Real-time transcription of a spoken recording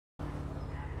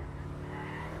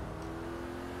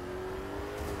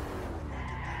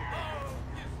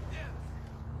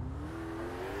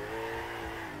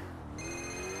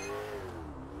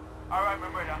Alright, my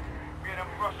brother. Me and them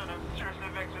Russian and seriously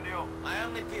vexed with you. I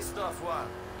only pissed off one.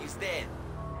 He's dead.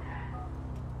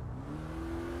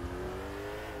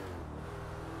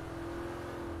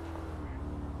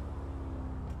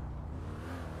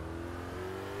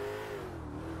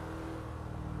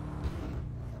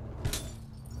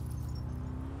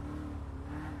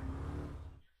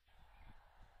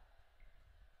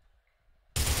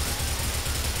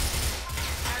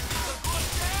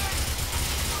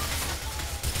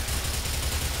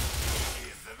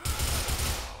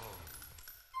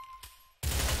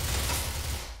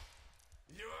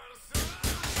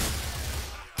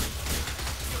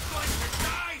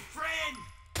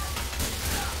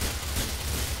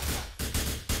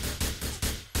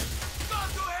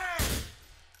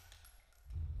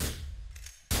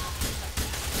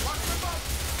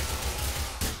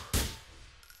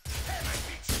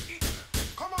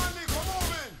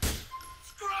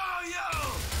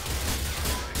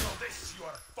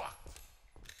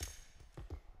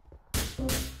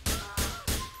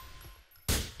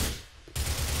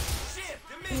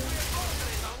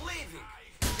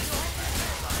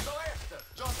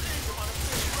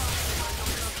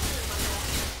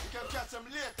 Catch him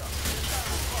later.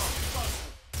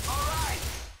 All right.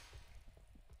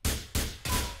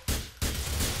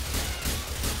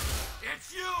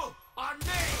 It's you or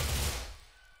me.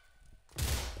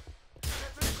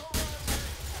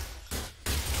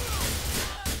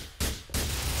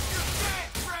 You're dead,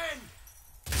 friend.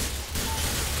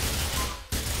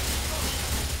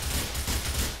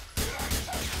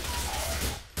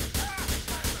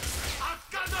 I'll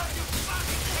gun up your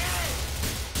fucking head.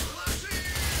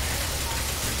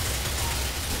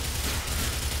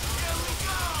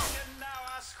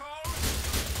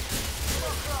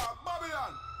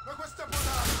 Babylon, make we step on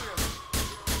that field.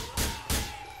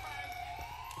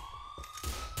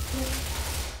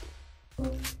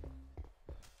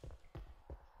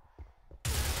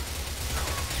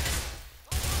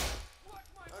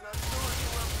 And I told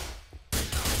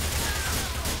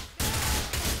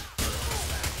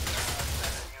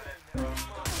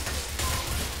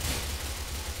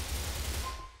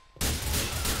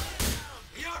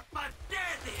You're my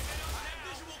daddy.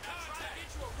 Visual contact. Get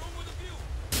you a room with a view.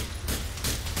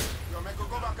 yo, make we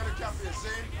go back to the cafe,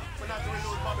 see? For not to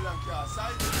reload Babylon car,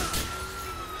 side?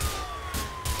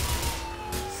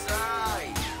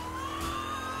 Side.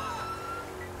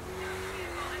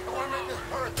 I wanna make this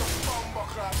hurt the bumbo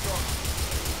class up.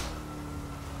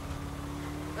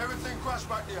 Everything crashed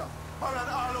back there. Babylon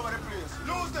all over the place.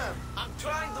 Lose them. I'm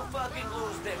trying to fucking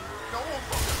lose them. No one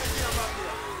fucking take care back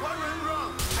there. What went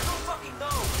wrong? I don't fucking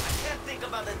know. I can't think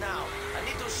about it now. I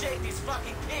need to shake these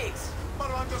fucking pigs.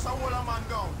 Babylon just a hold a man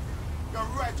down. You're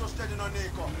right to steady on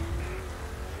Nico.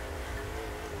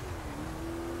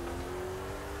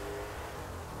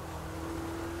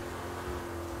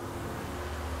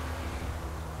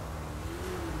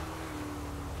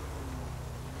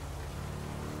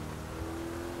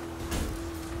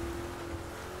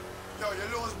 Yo, you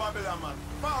lose Babylon, man.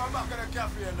 Power back in the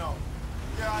cafe now.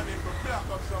 Yeah, I need to black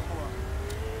up some more.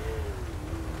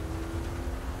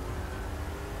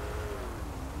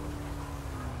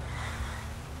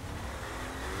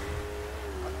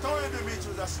 I told you Dimitri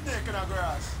was a snake in the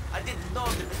grass. I didn't know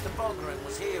that Mr. Bulgren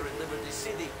was here in Liberty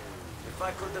City. If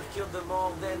I could have killed them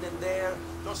all then and there.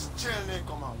 Just chill,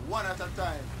 Nico, man. One at a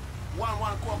time. One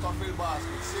Coca-Cola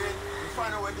basket. See it? You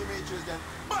find out where Dimitri is, then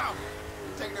BAM!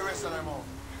 You take the rest of them out.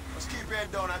 Just keep your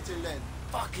head down until then.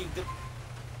 Fucking